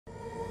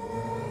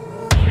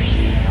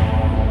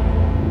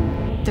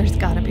There's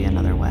gotta be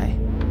another way.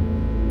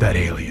 That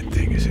alien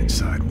thing is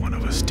inside one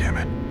of us, damn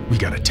it. We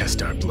gotta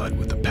test our blood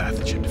with the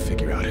pathogen to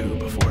figure out who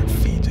before it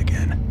feeds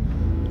again.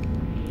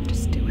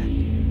 Just do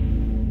it.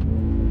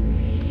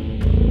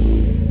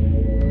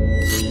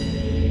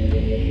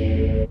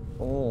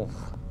 Oh.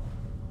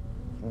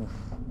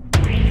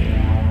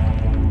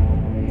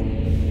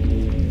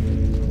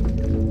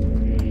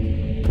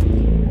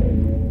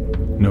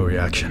 No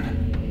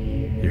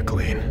reaction. You're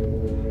clean.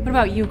 What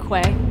about you,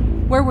 Quay?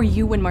 Where were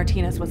you when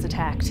Martinez was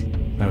attacked?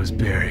 I was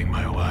burying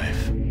my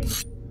wife.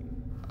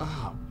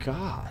 Oh,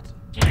 God.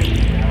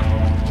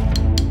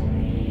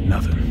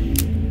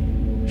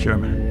 Nothing.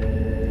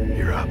 Sherman,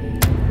 you're up.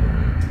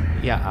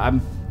 Yeah,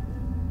 I'm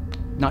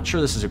not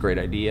sure this is a great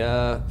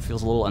idea.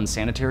 Feels a little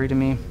unsanitary to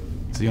me.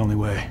 It's the only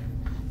way.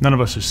 None of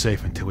us are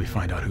safe until we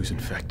find out who's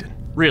infected.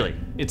 Really?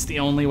 It's the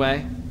only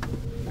way?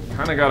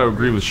 Kinda gotta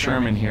agree with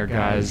Sherman here,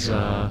 guys.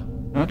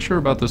 Not sure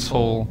about this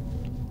whole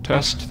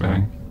test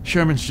thing.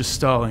 Sherman's just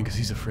stalling because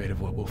he's afraid of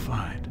what we'll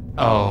find.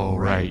 Oh,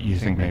 right. You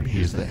think maybe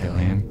he's the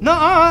alien?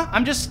 Nuh-uh.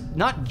 I'm just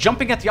not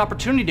jumping at the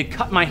opportunity to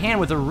cut my hand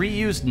with a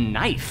reused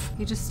knife.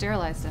 You just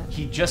sterilized it.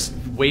 He just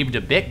waved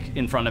a bic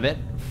in front of it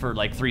for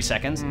like 3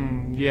 seconds.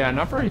 Yeah,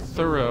 not very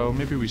thorough.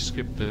 Maybe we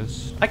skip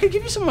this. I could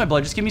give you some of my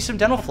blood. Just give me some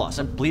dental floss.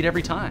 I bleed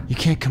every time. You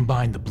can't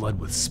combine the blood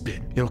with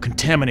spit. It'll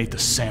contaminate the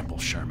sample,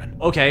 Sherman.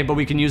 Okay, but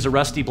we can use a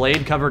rusty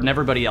blade covered in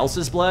everybody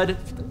else's blood.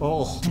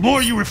 Oh. The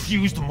more you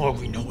refuse, the more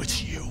we know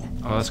it's you.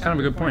 Oh, that's kind of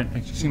a good point.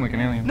 Makes you seem like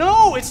an alien.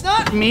 No, it's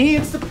not me.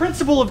 It's the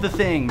principle of the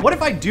thing. What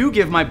if I do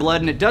give my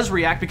blood and it does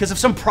react because of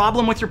some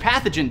problem with your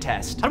pathogen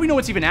test? How do we know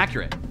it's even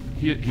accurate?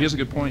 He has a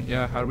good point.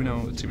 Yeah, how do we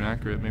know it's even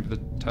accurate? Maybe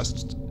the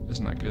test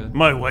isn't that good.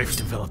 My wife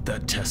developed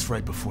that test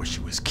right before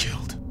she was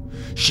killed.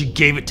 She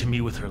gave it to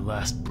me with her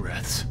last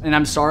breaths. And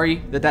I'm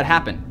sorry that that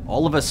happened.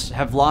 All of us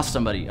have lost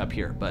somebody up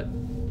here, but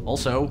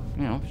also,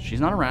 you know,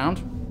 she's not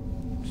around.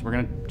 So we're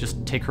gonna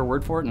just take her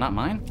word for it and not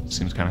mine?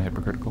 Seems kind of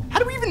hypocritical. How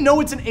do we even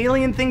know it's an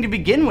alien thing to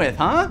begin with,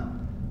 huh?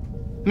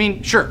 I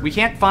mean, sure, we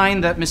can't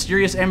find that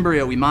mysterious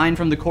embryo we mined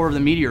from the core of the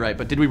meteorite,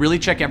 but did we really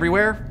check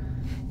everywhere?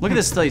 Look at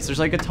this place. There's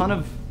like a ton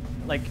of,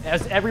 like,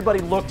 as everybody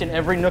looked in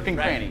every nook and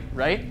cranny,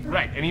 right?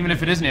 Right, and even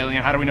if it is an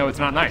alien, how do we know it's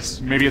not nice?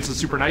 Maybe it's a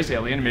super nice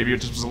alien, maybe it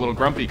just was a little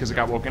grumpy because it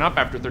got woken up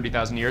after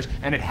 30,000 years,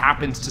 and it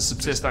happens to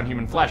subsist on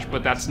human flesh,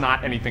 but that's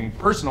not anything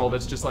personal,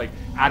 that's just like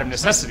out of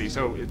necessity,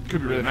 so it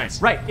could be really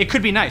nice. Right, it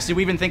could be nice. Did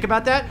we even think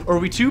about that? Or are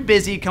we too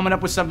busy coming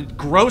up with some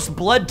gross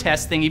blood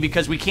test thingy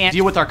because we can't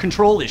deal with our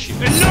control issue?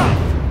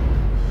 Enough!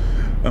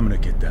 I'm gonna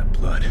get that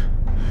blood.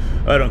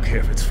 I don't care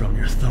if it's from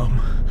your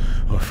thumb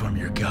or from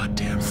your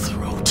goddamn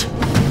throat.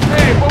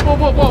 Hey,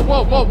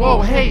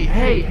 whoa, hey,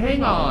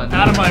 hang on.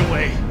 Out of my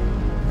way.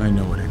 I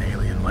know what an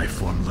alien life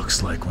form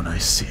looks like when I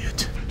see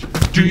it.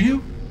 Do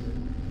you?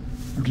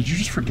 Or did you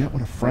just forget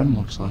what a friend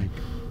looks like?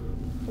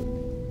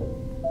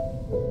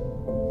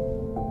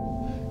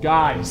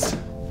 Guys.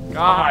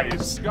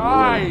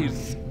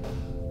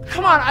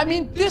 Come on, I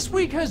mean, this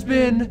week has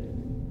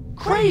been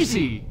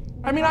crazy.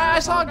 I mean, I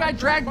saw a guy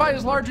dragged by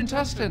his large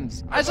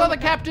intestines. I saw the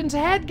captain's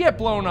head get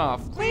blown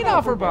off, clean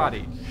off her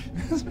body.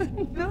 It's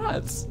been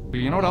nuts.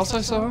 But you know what else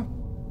I saw?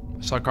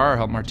 I saw Kara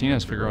help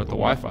Martinez figure out the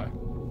Wi-Fi.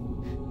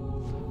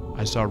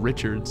 I saw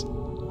Richards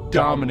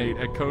dominate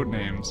at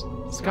codenames.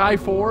 Sky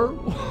 4?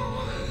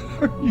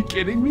 Are you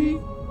kidding me?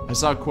 I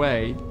saw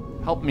Quay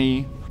help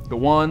me, the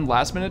one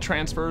last-minute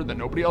transfer that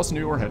nobody else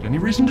knew or had any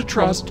reason to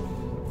trust,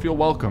 feel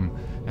welcome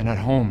and at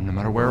home no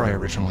matter where I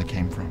originally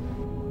came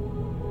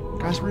from.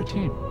 Guys, we're a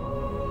team.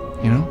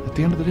 You know, at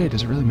the end of the day,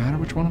 does it really matter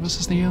which one of us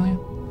is the alien?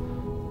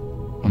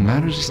 What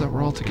matters is that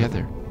we're all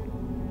together.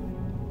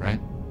 Right?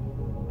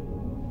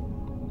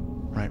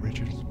 Right,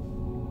 Richards?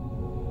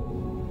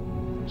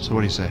 So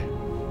what do you say?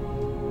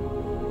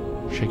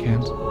 Shake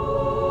hands?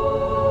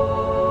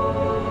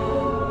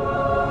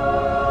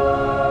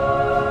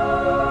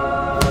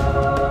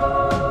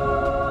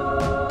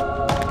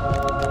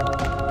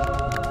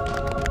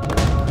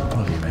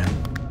 Love you, man.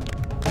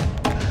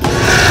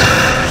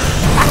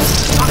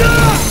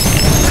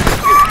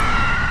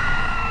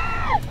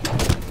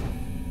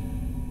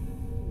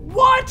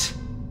 What?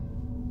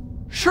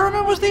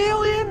 Sherman was the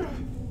alien?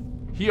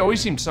 He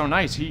always seemed so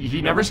nice.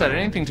 He never said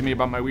anything to me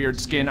about my weird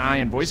skin, eye,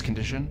 and voice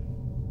condition.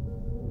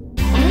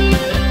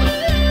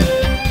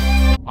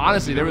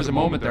 Honestly, there was a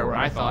moment there where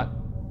I thought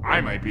I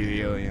might be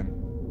the alien.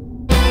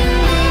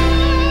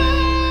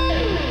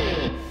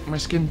 My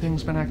skin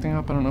thing's been acting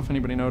up. I don't know if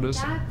anybody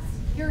noticed. That's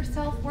your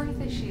self-worth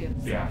issue.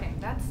 Yeah. Okay,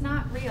 that's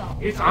not real.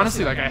 It's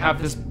honestly like I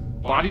have this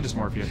body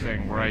dysmorphia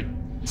thing where I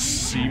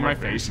see my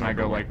face and I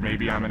go like,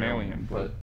 maybe I'm an alien, but